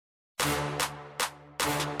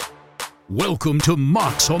Welcome to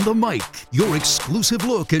Mocs on the Mic, your exclusive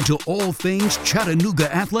look into all things Chattanooga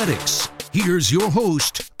athletics. Here's your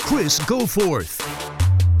host, Chris Goforth.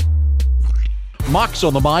 Mocs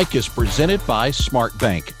on the Mic is presented by Smart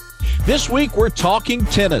Bank. This week, we're talking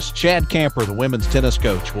tennis. Chad Camper, the women's tennis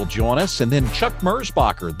coach, will join us, and then Chuck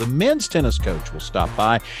Mersbacher, the men's tennis coach, will stop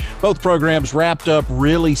by. Both programs wrapped up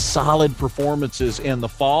really solid performances in the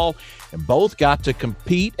fall, and both got to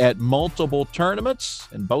compete at multiple tournaments,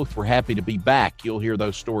 and both were happy to be back. You'll hear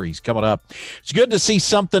those stories coming up. It's good to see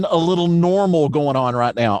something a little normal going on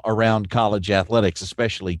right now around college athletics,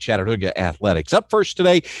 especially Chattanooga athletics. Up first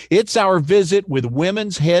today, it's our visit with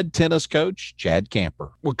women's head tennis coach, Chad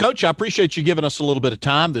Camper. Well, Coach, I appreciate you giving us a little bit of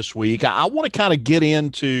time this week. I want to kind of get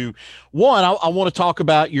into one. I want to talk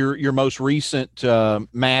about your most recent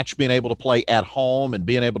match, being able to play at home and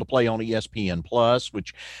being able to play on ESPN Plus,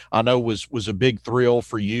 which I know was a big thrill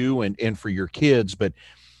for you and for your kids. But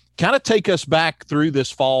kind of take us back through this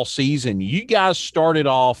fall season. You guys started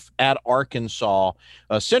off at Arkansas,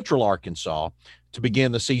 Central Arkansas, to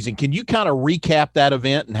begin the season. Can you kind of recap that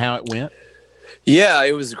event and how it went? Yeah,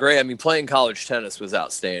 it was great. I mean, playing college tennis was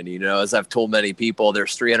outstanding. You know, as I've told many people,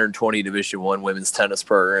 there's 320 Division I women's tennis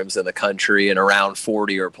programs in the country, and around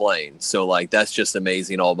 40 are playing. So, like, that's just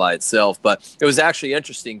amazing all by itself. But it was actually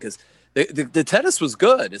interesting because the tennis was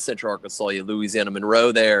good at Central Arkansas. You had Louisiana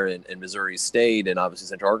Monroe there and Missouri State and obviously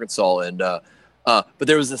Central Arkansas. And but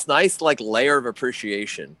there was this nice, like, layer of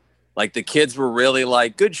appreciation. Like, the kids were really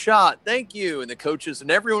like, good shot, thank you. And the coaches and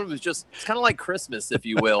everyone was just, it's kind of like Christmas, if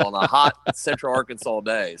you will, on a hot Central Arkansas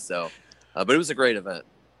day. So, but it was a great event.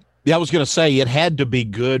 Yeah, I was going to say, it had to be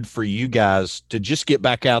good for you guys to just get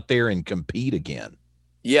back out there and compete again.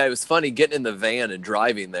 Yeah, it was funny getting in the van and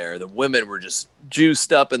driving there. The women were just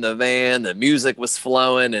juiced up in the van. The music was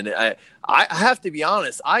flowing. And I have to be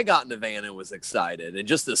honest, I got in the van and was excited. And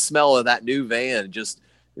just the smell of that new van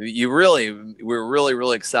we're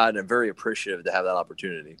really excited and very appreciative to have that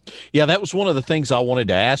opportunity. Yeah, that was one of the things I wanted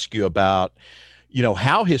to ask you about. You know,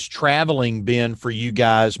 how has traveling been for you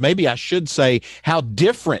guys? Maybe I should say, how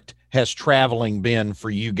different has traveling been for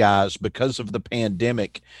you guys because of the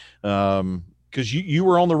pandemic? Because you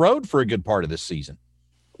were on the road for a good part of this season.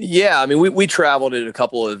 Yeah, I mean, we traveled at a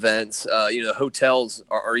couple of events. The hotels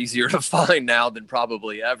are easier to find now than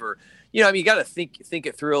probably ever. You know, I mean, you got to think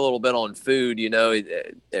it through a little bit on food. You know,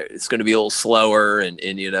 it's going to be a little slower, and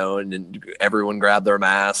everyone grab their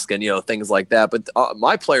mask and things like that. But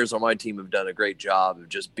my players on my team have done a great job of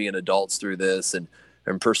just being adults through this and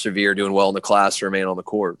persevere, doing well in the classroom and on the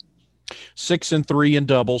court. 6-3 in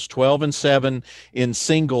doubles, 12-7 in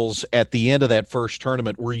singles at the end of that first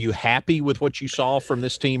tournament. Were you happy with what you saw from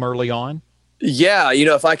this team early on? Yeah,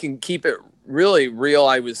 if I can keep it really real,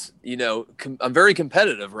 I was, I'm very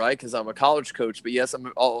competitive, right? Because I'm a college coach, but yes,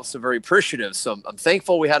 I'm also very appreciative. So I'm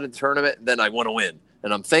thankful we had a tournament, and then I want to win,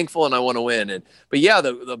 and I'm thankful and I want to win. But yeah,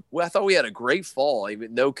 I thought we had a great fall,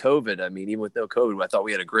 even no COVID. I mean, even with no COVID, I thought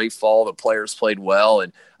we had a great fall. The players played well,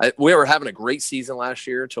 and we were having a great season last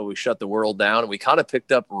year until we shut the world down, and we kind of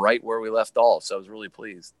picked up right where we left off. So I was really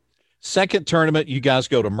pleased. Second tournament, you guys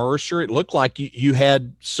go to Mercer. It looked like you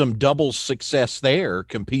had some doubles success there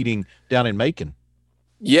competing down in Macon.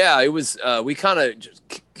 Yeah, it was we kind of just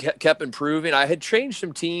kept improving. I had changed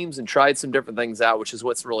some teams and tried some different things out, which is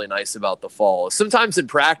what's really nice about the fall. Sometimes in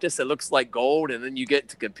practice, it looks like gold, and then you get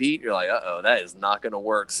to compete, you're like, uh-oh, that is not going to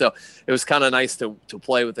work. So it was kind of nice to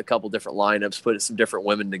play with a couple different lineups, put some different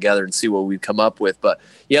women together and see what we'd come up with. But,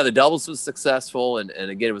 yeah, the doubles was successful, and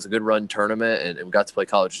again, it was a good run tournament, and we got to play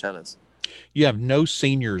college tennis. You have no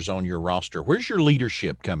seniors on your roster. Where's your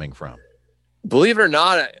leadership coming from? Believe it or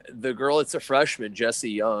not, the girl that's a freshman,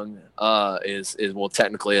 Jessie Young, is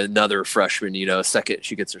technically another freshman.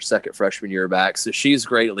 She gets her second freshman year back, so she's a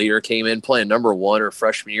great leader. Came in playing number one her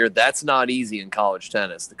freshman year. That's not easy in college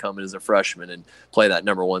tennis to come in as a freshman and play that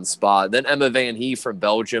number one spot. Then Emma Van Hee from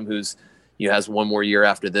Belgium, who's has one more year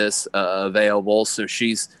after this available. So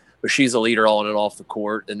she's a leader on and off the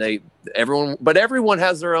court, and everyone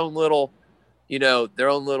has their own little. Their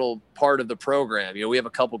own little part of the program. We have a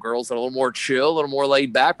couple girls that are a little more chill, a little more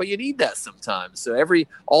laid back, but you need that sometimes. So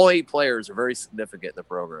all 8 players are very significant in the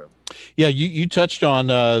program. Yeah, you touched on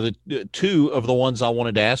the two of the ones I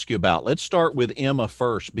wanted to ask you about. Let's start with Emma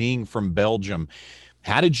first, being from Belgium.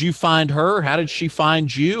 How did you find her? How did she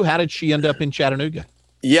find you? How did she end up in Chattanooga?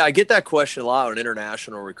 Yeah, I get that question a lot on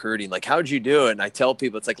international recruiting. Like, how'd you do it? And I tell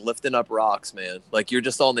people it's like lifting up rocks, man. Like, you're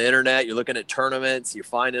just on the internet, you're looking at tournaments, you're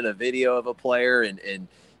finding a video of a player, and then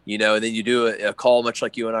you do a call much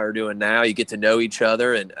like you and I are doing now. You get to know each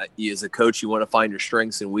other, and as a coach, you want to find your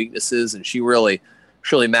strengths and weaknesses. And she really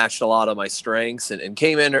really matched a lot of my strengths, and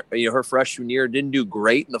came in, her freshman year, didn't do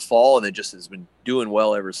great in the fall, and it just has been doing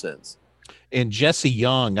well ever since. And Jessie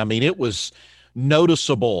Young, I mean, it was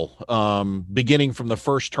noticeable beginning from the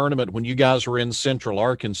first tournament when you guys were in Central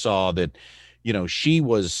Arkansas that, she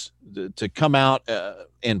was to come out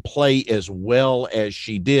and play as well as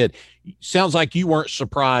she did. Sounds like you weren't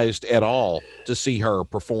surprised at all to see her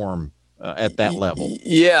perform at that level.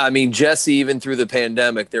 Yeah, I mean, Jessie, even through the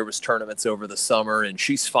pandemic, there was tournaments over the summer, and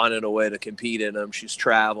she's finding a way to compete in them. She's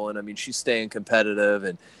traveling. I mean, she's staying competitive,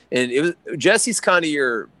 and it was Jessie's kind of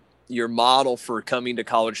your model for coming to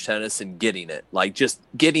college tennis and getting it, like just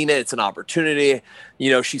getting it. It's an opportunity.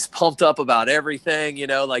 She's pumped up about everything,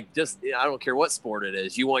 like just, I don't care what sport it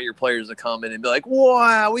is. You want your players to come in and be like,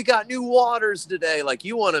 wow, we got new waters today. Like,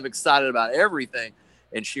 you want them excited about everything.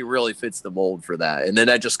 And she really fits the mold for that. And then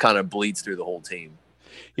that just kind of bleeds through the whole team.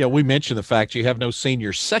 Yeah, we mentioned the fact you have no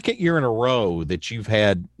seniors. Second year in a row that you've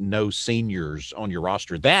had no seniors on your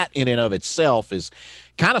roster. That in and of itself is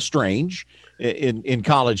kind of strange in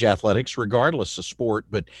college athletics, regardless of sport.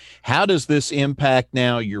 But how does this impact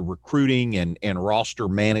now your recruiting and roster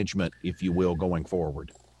management, if you will, going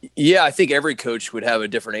forward? Yeah, I think every coach would have a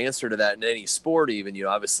different answer to that in any sport, even,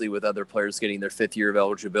 obviously with other players getting their fifth year of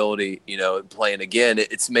eligibility, playing again,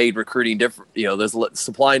 it's made recruiting different. There's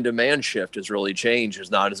supply and demand shift has really changed. There's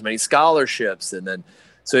not as many scholarships. And then,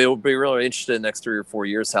 so it will be really interesting in the next 3 or 4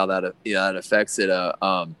 years how that affects it.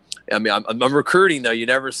 I mean, I'm recruiting, though. You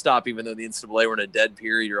never stop, even though the NCAA we're in a dead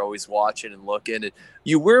period. You're always watching and looking, and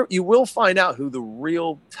you will find out who the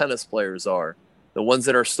real tennis players are. The ones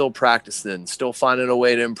that are still practicing, still finding a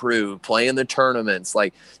way to improve, playing the tournaments,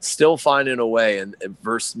 like still finding a way, and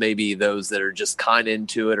versus maybe those that are just kind of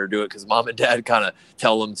into it or do it because mom and dad kind of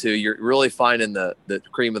tell them to. You're really finding the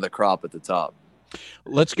cream of the crop at the top.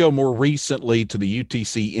 Let's go more recently to the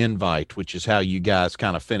UTC Invite, which is how you guys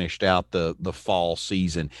kind of finished out the fall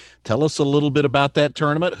season. Tell us a little bit about that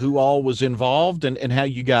tournament, who all was involved, and how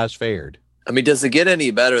you guys fared. I mean, does it get any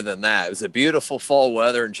better than that? It was a beautiful fall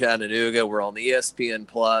weather in Chattanooga. We're on the ESPN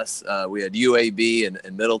Plus. We had UAB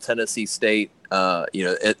and Middle Tennessee State, at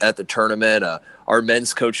the tournament. Our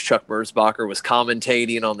men's coach, Chuck Merzbacher, was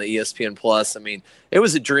commentating on the ESPN Plus. I mean, it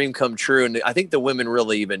was a dream come true. And I think the women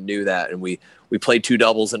really even knew that. And we played 2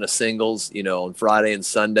 doubles and a singles, on Friday and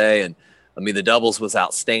Sunday. And I mean, the doubles was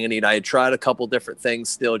outstanding. I had tried a couple different things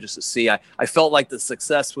still just to see. I felt like the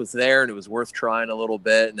success was there and it was worth trying a little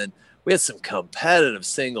bit. And then we had some competitive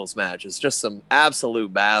singles matches, just some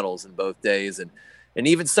absolute battles in both days. And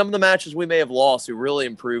even some of the matches we may have lost, we really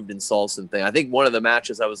improved in salsa and thing. I think one of the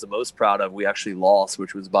matches I was the most proud of, we actually lost,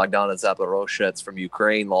 which was Bogdana Zaporozhets from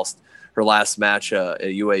Ukraine, lost her last match at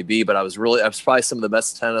UAB. But I was probably some of the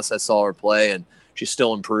best tennis I saw her play, and she's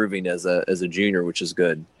still improving as a junior, which is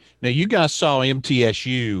good. Now, you guys saw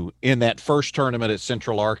MTSU in that first tournament at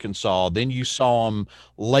Central Arkansas. Then you saw them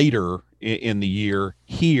later in the year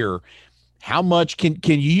here. How much can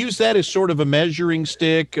you use that as sort of a measuring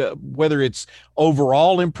stick, whether it's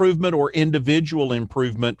overall improvement or individual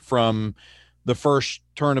improvement from the first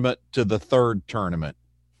tournament to the third tournament?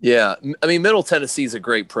 Yeah, I mean, Middle Tennessee is a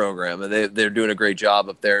great program, and they're doing a great job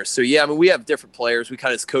up there. So, yeah, I mean, we have different players. We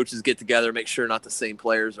kind of, as coaches, get together, make sure not the same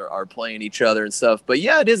players are playing each other and stuff. But,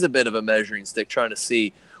 yeah, it is a bit of a measuring stick trying to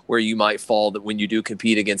see where you might fall that when you do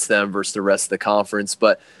compete against them versus the rest of the conference.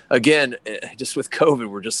 But, again, just with COVID,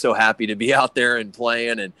 we're just so happy to be out there and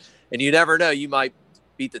playing. And you never know. You might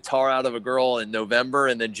beat the tar out of a girl in November,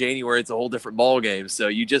 and then January it's a whole different ball game. So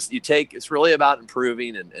it's really about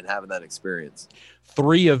improving and having that experience.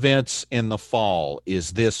 3 events in the fall.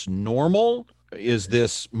 Is this normal? Is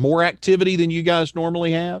this more activity than you guys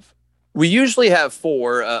normally have? We usually have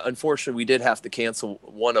 4. Unfortunately, we did have to cancel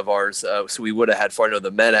one of ours, so we would have had 4. I know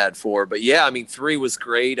the men had 4, but yeah, I mean, 3 was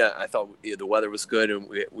great. I thought the weather was good, and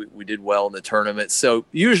we did well in the tournament. So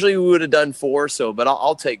usually we would have done 4. But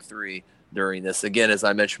I'll take 3 during this. Again, as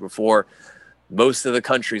I mentioned before, most of the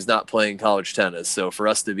country's not playing college tennis. So for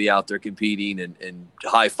us to be out there competing and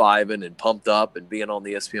high-fiving and pumped up and being on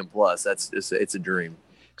the ESPN Plus, it's a dream.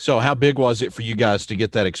 So how big was it for you guys to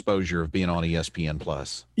get that exposure of being on ESPN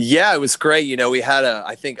Plus? Yeah, it was great. We had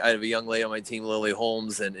I have a young lady on my team, Lily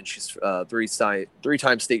Holmes, and she's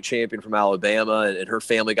three-time state champion from Alabama, and her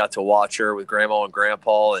family got to watch her with grandma and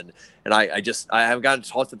grandpa. And I haven't gotten to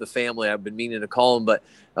talk to the family. I've been meaning to call them, but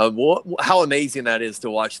how amazing that is to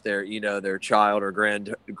watch their child or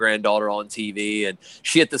granddaughter on TV. And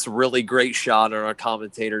she had this really great shot, and our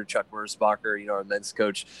commentator, Chuck Merzbacher, our men's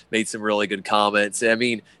coach, made some really good comments. I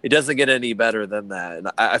mean, it doesn't get any better than that. And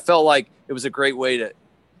I felt like it was a great way to,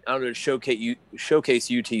 showcase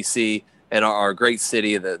UTC and our great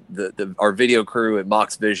city, our video crew at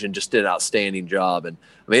Mox Vision just did an outstanding job. And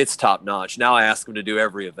I mean, it's top notch. Now I ask them to do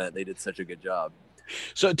every event. They did such a good job.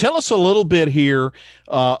 So tell us a little bit here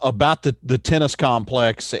about the tennis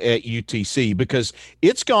complex at UTC, because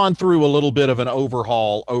it's gone through a little bit of an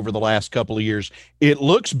overhaul over the last couple of years. It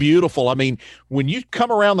looks beautiful. I mean, when you come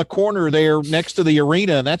around the corner there next to the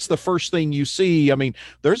arena, and that's the first thing you see, I mean,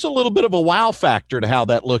 there's a little bit of a wow factor to how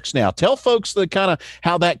that looks now. Tell folks the kind of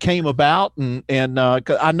how that came about, and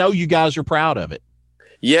I know you guys are proud of it.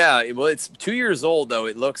 Yeah, well, it's 2 years old, though.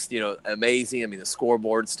 It looks, amazing. I mean, the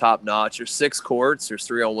scoreboard's top notch. There's 6 courts. There's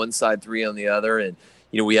 3 on one side, 3 on the other. And,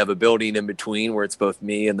 we have a building in between where it's both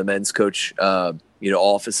me and the men's coach,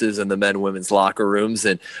 offices and the men and women's locker rooms.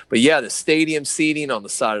 But yeah, the stadium seating on the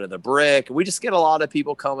side of the brick. We just get a lot of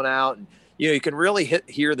people coming out, and, you can really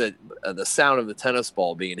hear the sound of the tennis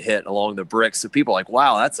ball being hit along the bricks. So people are like,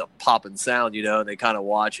 wow, that's a popping sound, and they kind of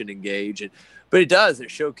watch and engage. But it does. It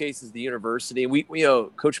showcases the university. And we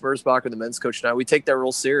Coach Merzbacher, the men's coach, and I, we take that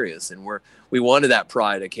real serious. And we wanted that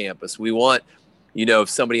pride at campus. We want, if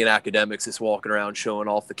somebody in academics is walking around showing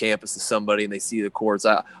off the campus to somebody and they see the courts,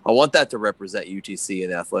 I want that to represent UTC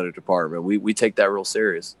in the athletic department. We take that real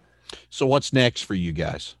serious. So what's next for you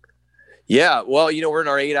guys? Yeah, well, we're in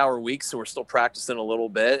our 8-hour week, so we're still practicing a little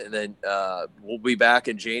bit, and then we'll be back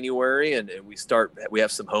in January, and we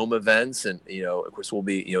have some home events, and of course we'll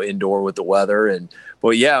be indoor with the weather,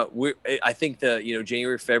 but yeah, I think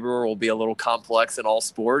January, February will be a little complex in all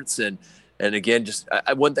sports, and again, just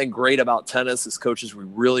one thing great about tennis is coaches, we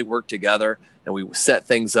really work together and we set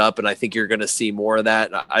things up, and I think you're going to see more of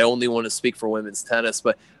that. I only want to speak for women's tennis,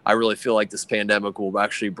 but I really feel like this pandemic will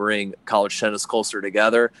actually bring college tennis closer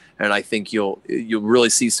together, and I think you'll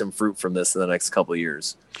really see some fruit from this in the next couple of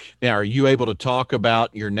years. Now, are you able to talk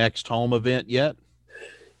about your next home event yet?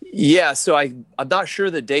 Yeah, so I'm not sure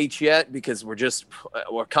the dates yet because we're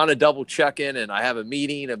kind of double checking, and I have a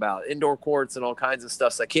meeting about indoor courts and all kinds of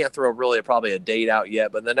stuff. So I can't throw probably a date out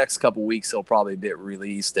yet, but in the next couple of weeks it'll probably be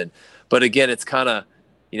released. But again, it's kind of,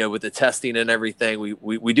 with the testing and everything,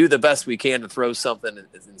 we do the best we can to throw something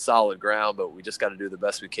in solid ground, but we just got to do the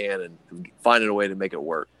best we can and finding a way to make it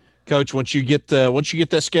work. Coach, once you get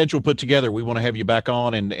that schedule put together, we want to have you back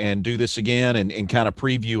on and do this again and kind of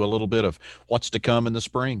preview a little bit of what's to come in the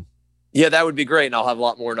spring. Yeah, that would be great, and I'll have a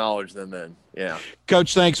lot more knowledge than then. Yeah.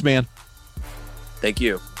 Coach, thanks, man. Thank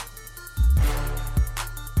you.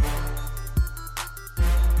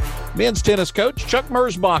 Men's tennis coach Chuck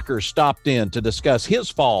Merzbacher stopped in to discuss his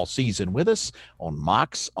fall season with us on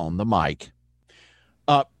Mox on the Mic.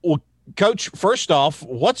 Well, Coach, first off,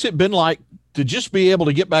 what's it been like to just be able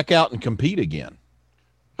to get back out and compete again?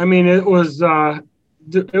 I mean, it was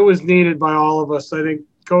needed by all of us. I think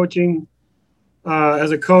coaching,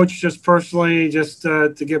 as a coach, just personally, just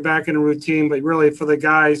to get back in a routine, but really for the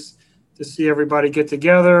guys to see everybody get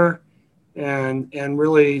together and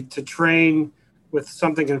really to train with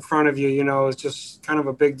something in front of you, is just kind of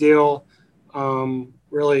a big deal.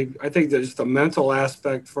 Really, I think there's the mental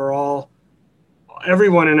aspect for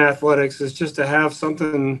everyone in athletics is just to have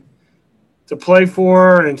something to play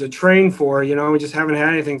for and to train for. We just haven't had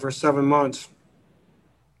anything for 7 months.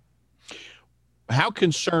 How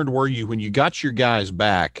concerned were you when you got your guys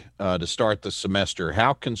back to start the semester?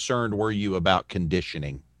 How concerned were you about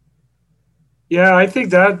conditioning? Yeah, I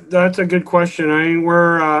think that's a good question. I mean,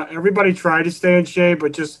 everybody tried to stay in shape,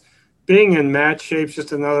 but just being in match shape is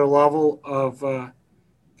just another level of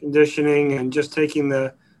conditioning, and just taking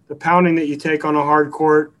the pounding that you take on a hard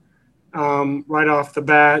court right off the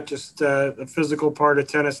bat. Just the physical part of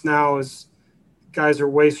tennis now is guys are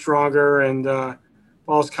way stronger, and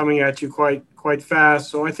ball's coming at you quite fast.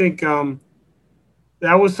 So I think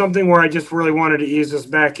that was something where I just really wanted to ease us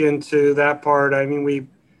back into that part. I mean, we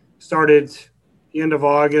started the end of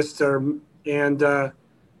August, and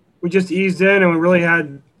we just eased in, and we really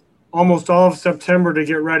had almost all of September to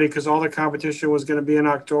get ready because all the competition was going to be in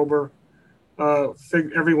October.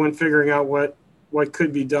 Everyone figuring out what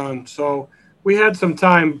could be done. So we had some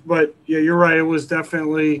time, but yeah, you're right. It was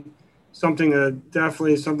definitely something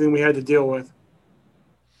we had to deal with.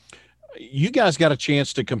 You guys got a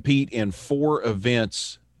chance to compete in 4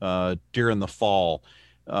 events during the fall.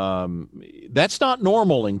 That's not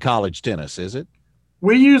normal in college tennis, is it?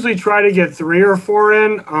 We usually try to get 3 or 4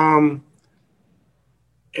 in.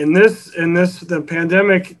 In the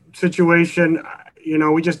pandemic situation,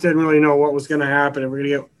 we just didn't really know what was going to happen. If we're going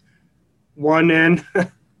to get 1 in,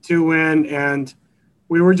 2 in, and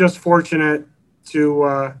we were just fortunate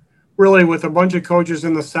to really, with a bunch of coaches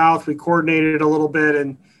in the South, we coordinated a little bit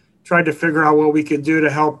and tried to figure out what we could do to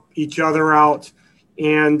help each other out.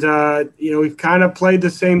 And, we've kind of played the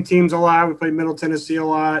same teams a lot. We played Middle Tennessee a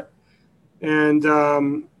lot and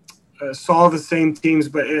saw the same teams,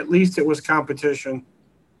 but at least it was competition.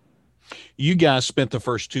 You guys spent the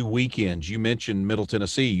first 2 weekends. You mentioned Middle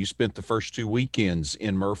Tennessee. You spent the first 2 weekends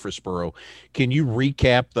in Murfreesboro. Can you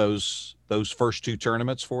recap those first 2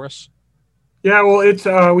 tournaments for us? Yeah, well, it's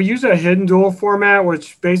we use a hidden duel format,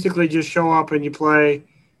 which basically just show up and you play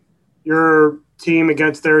your team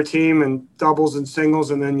against their team and doubles and singles,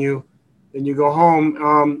 and then you go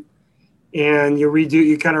home and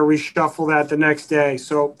you kind of reshuffle that the next day.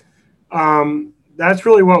 So that's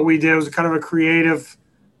really what we did. It was kind of a creative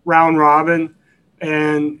round robin,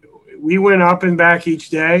 and we went up and back each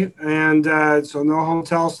day, and so no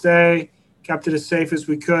hotel stay, kept it as safe as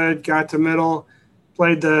we could, got to Middle,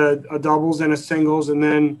 played a doubles and a singles, and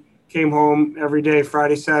then came home every day,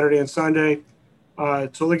 Friday, Saturday, and Sunday.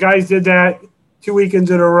 So the guys did that 2 weekends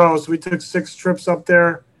in a row. So we took 6 trips up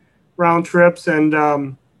there, round trips, and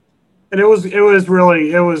it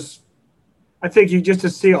was I think you just to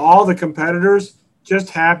see all the competitors just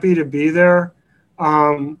happy to be there.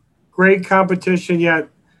 Great competition, yet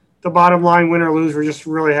the bottom line, win or lose, we're just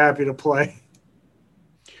really happy to play.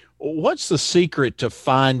 What's the secret to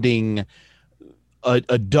finding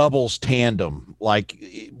a doubles tandem? Like,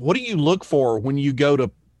 what do you look for when you go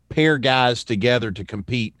to pair guys together to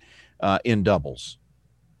compete in doubles?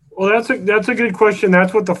 Well, that's a good question.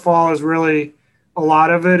 That's what the fall is really. A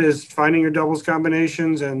lot of it is finding your doubles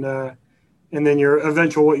combinations and then your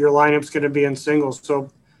eventual what your lineup's going to be in singles.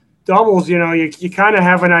 So doubles, you kind of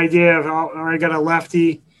have an idea of, I got a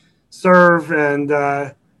lefty serve and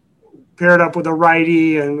paired up with a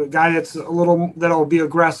righty and a guy that'll be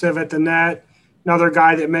aggressive at the net. Another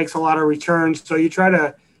guy that makes a lot of returns. So you try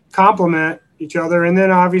to complement each other. And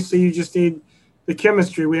then obviously you just need the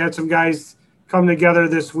chemistry. We had some guys come together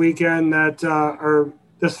this weekend or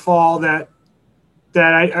this fall that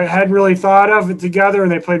I hadn't really thought of it together,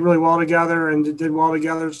 and they played really well together and did well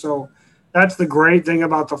together. So that's the great thing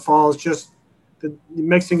about the fall is just the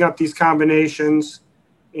mixing up these combinations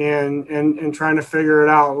and trying to figure it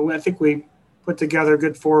out. I think we put together a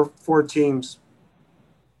good four teams.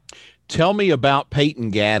 Tell me about Peyton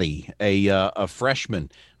Gaddy, a freshman.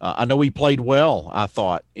 I know he played well, I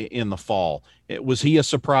thought, in the fall. Was he a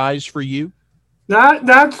surprise for you?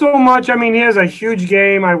 Not so much. I mean, he has a huge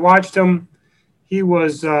game. I watched him. He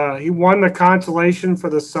won the consolation for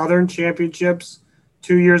the Southern Championships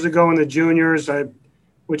 2 years ago in the juniors,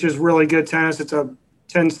 which is really good tennis. It's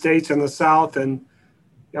 10 states in the South, and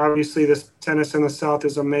obviously this tennis in the South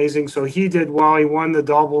is amazing. So he did well. He won the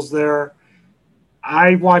doubles there.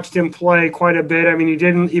 I watched him play quite a bit. I mean, he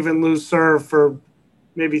didn't even lose serve for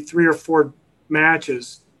maybe 3 or 4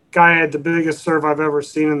 matches. Guy had the biggest serve I've ever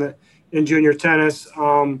seen in junior tennis.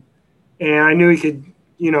 And I knew he could,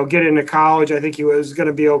 get into college. I think he was going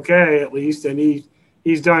to be okay at least. And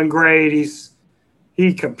he's done great.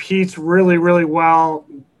 He competes really, really well.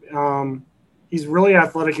 He's really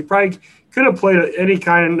athletic. He probably could have played any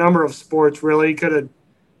kind of number of sports, really.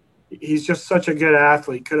 He's just such a good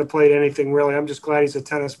athlete. Could have played anything, really. I'm just glad he's a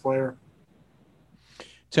tennis player.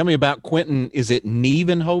 Tell me about Quentin. Is it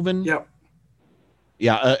Nieuwenhoven? Yep.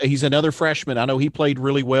 Yeah, he's another freshman. I know he played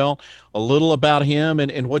really well. A little about him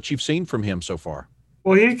and what you've seen from him so far.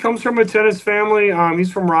 Well, he comes from a tennis family.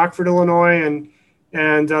 He's from Rockford, Illinois,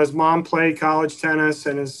 and his mom played college tennis,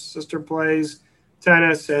 and his sister plays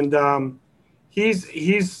tennis, and he's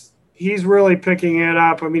really picking it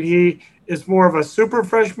up. I mean, he is more of a super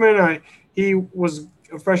freshman. He was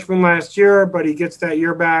a freshman last year, but he gets that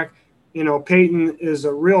year back. Peyton is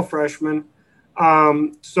a real freshman.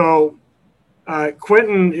 So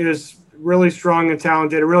Quentin is really strong and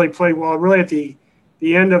talented. Really played well. Really at the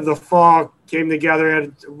end of the fall came together,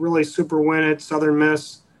 had a really super win at Southern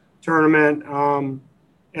Miss tournament, and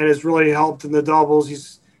has really helped in the doubles.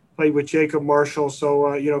 He's played with Jacob Marshall.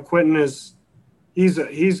 So, Quentin he's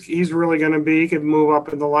really going to be, he could move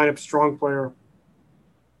up in the lineup, strong player.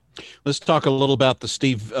 Let's talk a little about the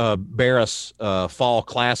Steve Barris Fall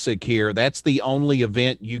Classic here. That's the only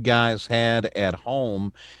event you guys had at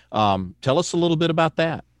home. Tell us a little bit about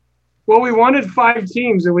that. Well, we wanted 5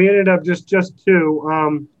 teams, and we ended up just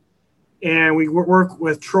 2. And we worked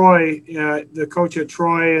with Troy, the coach at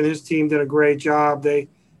Troy, and his team did a great job. They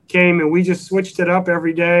came, and we just switched it up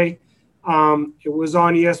every day. It was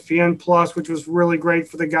on ESPN Plus, which was really great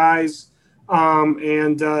for the guys,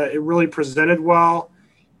 and it really presented well.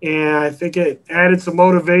 And I think it added some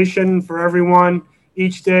motivation for everyone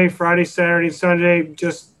each day, Friday, Saturday, Sunday,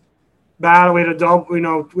 just battle. We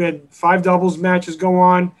had we had 5 doubles matches go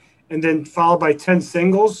on, and then followed by 10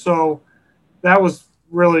 singles. So that was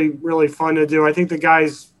really, really fun to do. I think the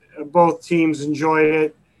guys, both teams enjoyed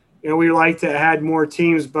it. We like to add more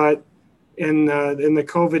teams, but in the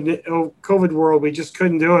COVID world, we just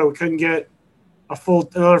couldn't do it. We couldn't get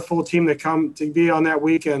another full team to come to be on that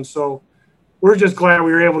weekend. So we're just glad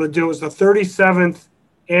we were able to do it. It was the 37th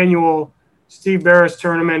annual Steve Barris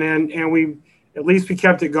tournament, and we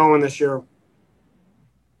kept it going this year.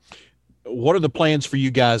 What are the plans for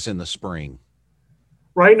you guys in the spring?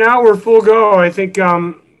 Right now, we're full go. I think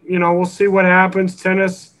we'll see what happens.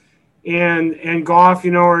 Tennis and golf,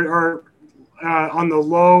 are on the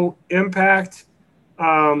low impact,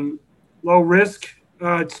 low risk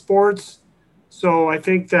sports. So I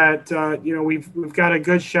think that we've got a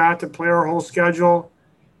good shot to play our whole schedule,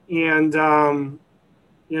 and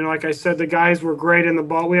like I said, the guys were great in the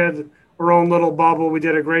bubble. We had our own little bubble. We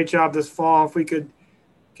did a great job this fall. If we could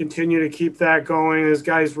continue to keep that going, these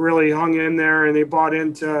guys really hung in there and they bought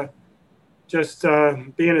into just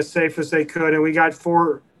being as safe as they could. And we got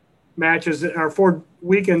 4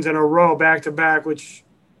 weekends in a row back to back, which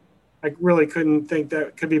I really couldn't think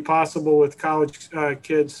that could be possible with college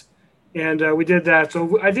kids. And we did that.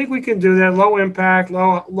 So I think we can do that. Low impact,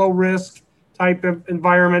 low risk type of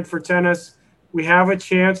environment for tennis. We have a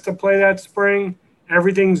chance to play that spring.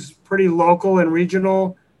 Everything's pretty local and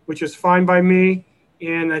regional, which is fine by me.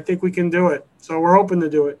 And I think we can do it. So we're hoping to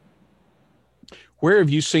do it. Where have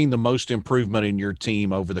you seen the most improvement in your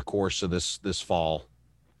team over the course of this fall?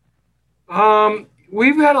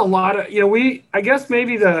 We've had a lot of, I guess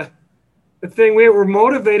maybe the thing, we were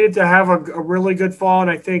motivated to have a really good fall. And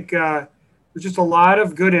I think there's just a lot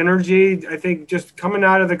of good energy. I think just coming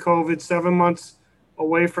out of the COVID, 7 months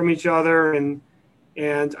away from each other. And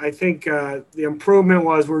I think the improvement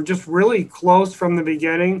was we're just really close from the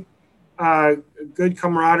beginning. Good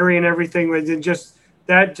camaraderie and everything.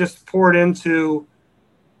 That just poured into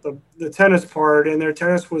the tennis part, and their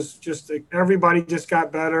tennis was just everybody just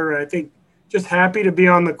got better. And I think just happy to be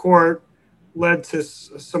on the court led to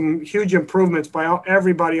some huge improvements by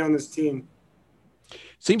everybody on this team.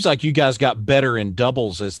 Seems like you guys got better in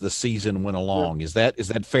doubles as the season went along. Yeah. Is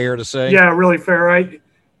that fair to say? Yeah, really fair.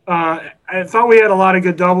 I thought we had a lot of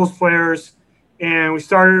good doubles players, and we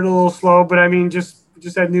started a little slow, but I mean, just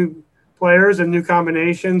had new players and new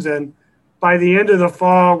combinations. And by the end of the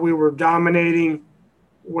fall, we were dominating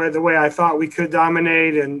the way I thought we could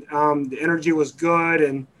dominate, and the energy was good,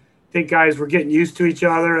 and I think guys were getting used to each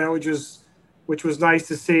other, which was nice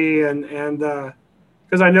to see. And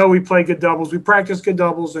because I know we play good doubles, we practice good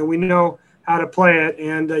doubles, and we know how to play it,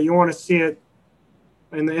 and you want to see it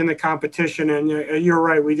in the competition. And you're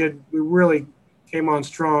right, we really came on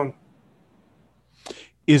strong.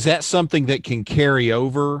 Is that something that can carry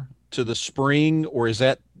over to the spring, or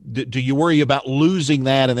do you worry about losing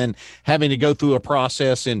that and then having to go through a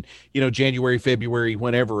process in January, February,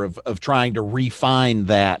 whenever of trying to refine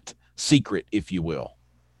that secret, if you will?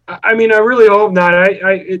 I mean, I really hope not.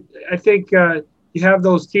 I think you have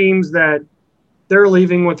those teams that they're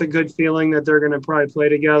leaving with a good feeling that they're going to probably play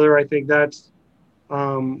together. I think that's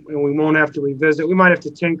and we won't have to revisit. We might have to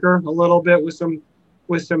tinker a little bit with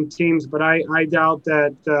some teams, but I doubt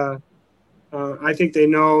that. I think they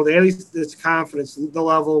know. At least it's confidence, the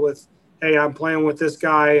level with, hey, I'm playing with this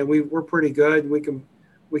guy, and we're pretty good. We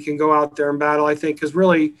can go out there and battle. I think because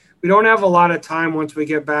really we don't have a lot of time once we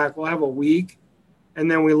get back. We'll have a week,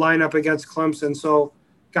 and then we line up against Clemson. So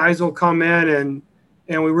guys will come in,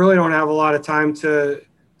 and we really don't have a lot of time to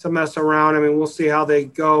mess around. I mean, we'll see how they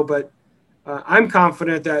go, but I'm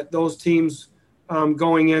confident that those teams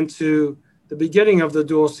going into the beginning of the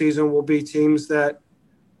dual season will be teams that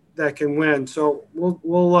can win. So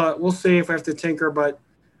we'll see if I have to tinker, but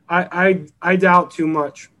I doubt too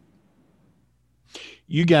much.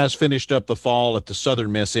 You guys finished up the fall at the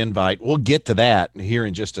Southern Miss Invite. We'll get to that here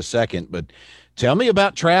in just a second, but tell me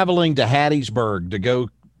about traveling to Hattiesburg to go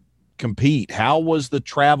compete. How was the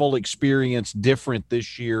travel experience different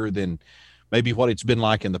this year than maybe what it's been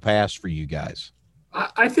like in the past for you guys?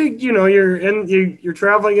 I think, you're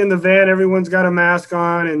traveling in the van, everyone's got a mask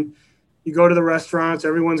on, and you go to the restaurants,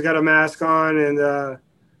 everyone's got a mask on, and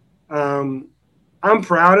I'm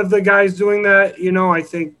proud of the guys doing that. I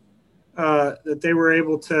think that they were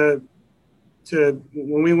able to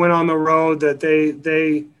when we went on the road, that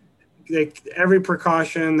they every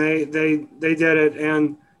precaution they did it,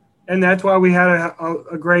 and that's why we had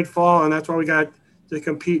a great fall, and that's why we got to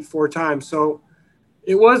compete 4 times. So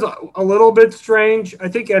it was a little bit strange, I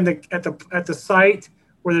think, at the site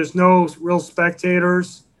where there's no real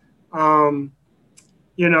spectators.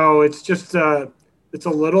 It's just it's a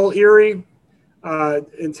little eerie.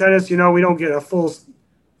 In tennis, we don't get a full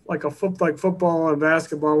like football and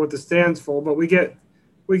basketball with the stands full, but we get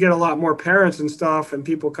we get a lot more parents and stuff and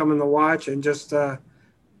people coming to watch, and just they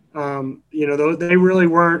really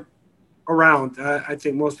weren't around. I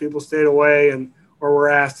think most people stayed away or were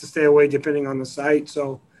asked to stay away depending on the site.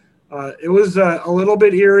 So it was a little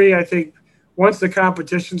bit eerie. I think once the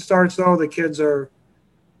competition starts, though, the kids are,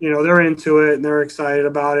 they're into it and they're excited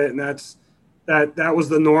about it, and that was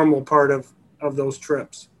the normal part of those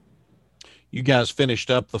trips. You guys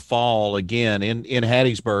finished up the fall again in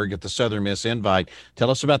Hattiesburg at the Southern Miss Invite. Tell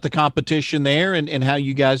us about the competition there and how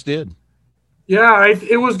you guys did. Yeah,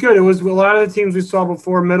 it was good. It was a lot of the teams we saw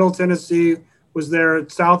before. Middle Tennessee was there.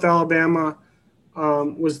 South Alabama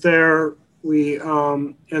was there.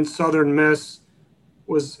 And Southern Miss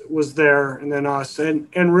was there, and then us.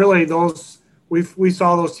 And really we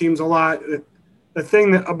saw those teams a lot. The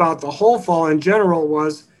thing about the whole fall in general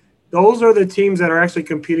was those are the teams that are actually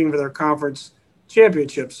competing for their conference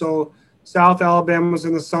championship. So South Alabama was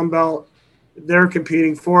in the Sun Belt. They're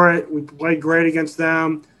competing for it. We played great against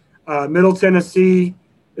them. Middle Tennessee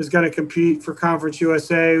is going to compete for Conference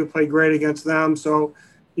USA. We played great against them. So,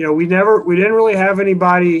 we didn't really have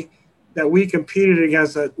anybody that we competed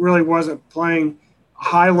against that really wasn't playing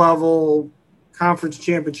high-level conference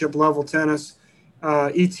championship level tennis.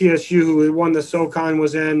 ETSU, who won the SoCon,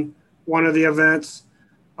 was in one of the events.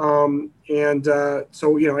 So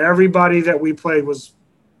everybody that we played was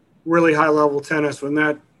really high-level tennis. When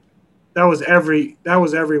that was every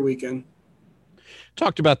weekend.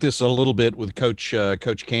 Talked about this a little bit with Coach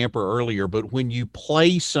Camper earlier, but when you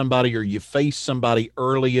play somebody or you face somebody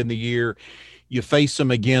early in the year, you face them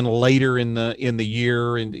again later in the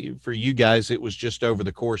year, and for you guys, it was just over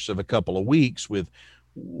the course of a couple of weeks with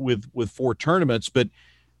 4 tournaments. But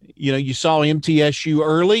you saw MTSU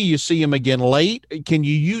early, you see them again late. Can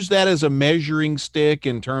you use that as a measuring stick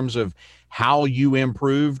in terms of how you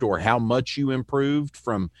improved or how much you improved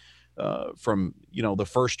from the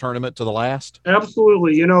first tournament to the last?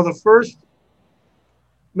 Absolutely. The first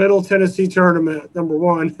Middle Tennessee tournament, number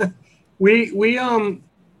one,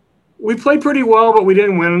 we played pretty well, but we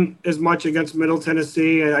didn't win as much against Middle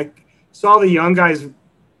Tennessee. And I saw the young guys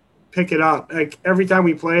pick it up. Like every time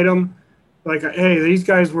we played them, like, hey, these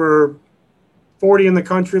guys were 40 in the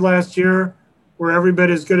country last year. We're every bit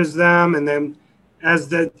as good as them. And then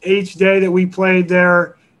as each day that we played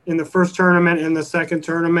there in the first tournament and the second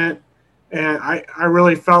tournament, and I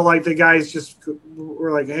really felt like the guys just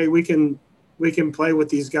were like, hey, we can play with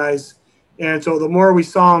these guys. And so the more we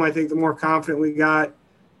saw them, I think the more confident we got.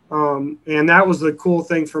 And that was the cool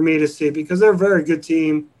thing for me to see, because they're a very good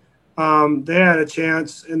team. They had a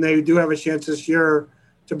chance, and they do have a chance this year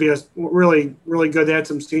to be a really, really good. They had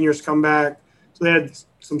some seniors come back. So they had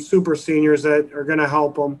some super seniors that are going to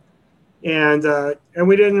help them. And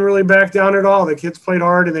we didn't really back down at all. The kids played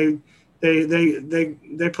hard, and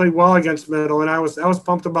they played well against Middle, and I was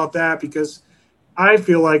pumped about that, because I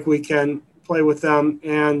feel like we can play with them,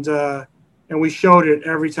 and we showed it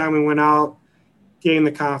every time we went out, gained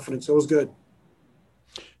the confidence. It was good.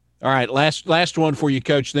 All right, last one for you,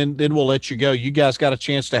 Coach. Then we'll let you go. You guys got a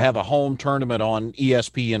chance to have a home tournament on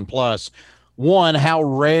ESPN Plus. One, how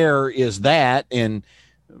rare is that, and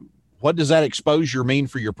what does that exposure mean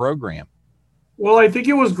for your program? Well, I think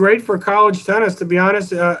it was great for college tennis, to be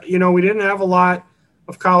honest. We didn't have a lot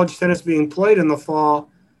of college tennis being played in the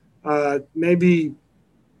fall. Maybe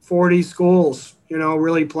 40 schools,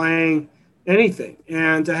 really playing anything.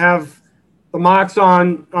 And to have the Mocs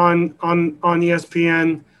on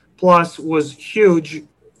ESPN Plus was huge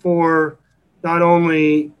for not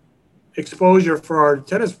only exposure for our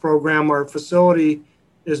tennis program. Our facility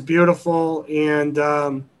is beautiful, and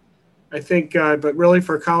I think, but really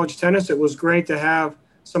for college tennis, it was great to have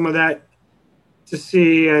some of that to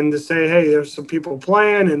see and to say, hey, there's some people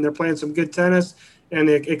playing, and they're playing some good tennis, and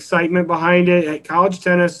the excitement behind it. College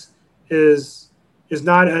tennis is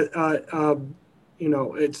not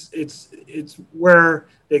it's where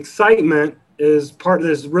the excitement is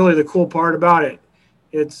really the cool part about it.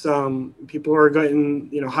 It's people are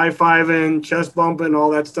getting, high-fiving, chest bumping, all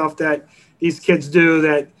that stuff that these kids do,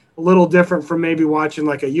 that a little different from maybe watching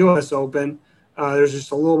like a U.S. Open. There's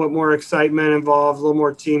just a little bit more excitement involved, a little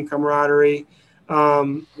more team camaraderie,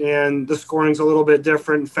 and the scoring's a little bit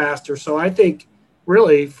different and faster. So I think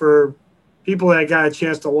really for people that got a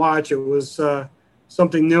chance to watch, it was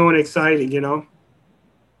something new and exciting,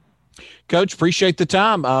 Coach, appreciate the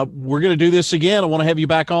time. We're going to do this again. I want to have you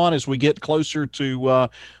back on as we get closer to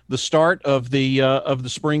the start of the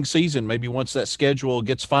spring season. Maybe once that schedule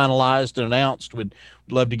gets finalized and announced, we'd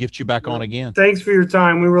love to get you back on again. Thanks for your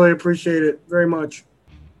time. We really appreciate it very much.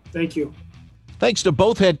 Thank you. Thanks to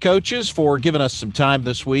both head coaches for giving us some time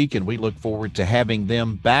this week, and we look forward to having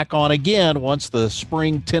them back on again once the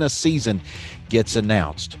spring tennis season gets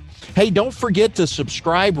announced. Hey, don't forget to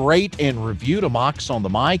subscribe, rate, and review to Mocs on the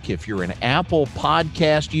Mic. If you're an Apple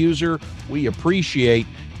podcast user, we appreciate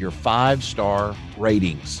your 5-star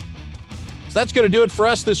ratings. So that's going to do it for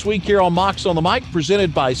us this week here on Mocs on the Mic,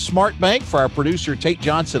 presented by Smart Bank. For our producer, Tate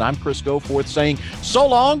Johnson, I'm Chris Goforth saying so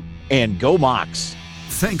long and go Mocs.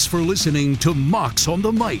 Thanks for listening to Mocs on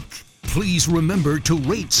the Mic. Please remember to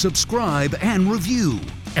rate, subscribe, and review.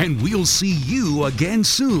 And we'll see you again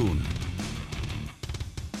soon.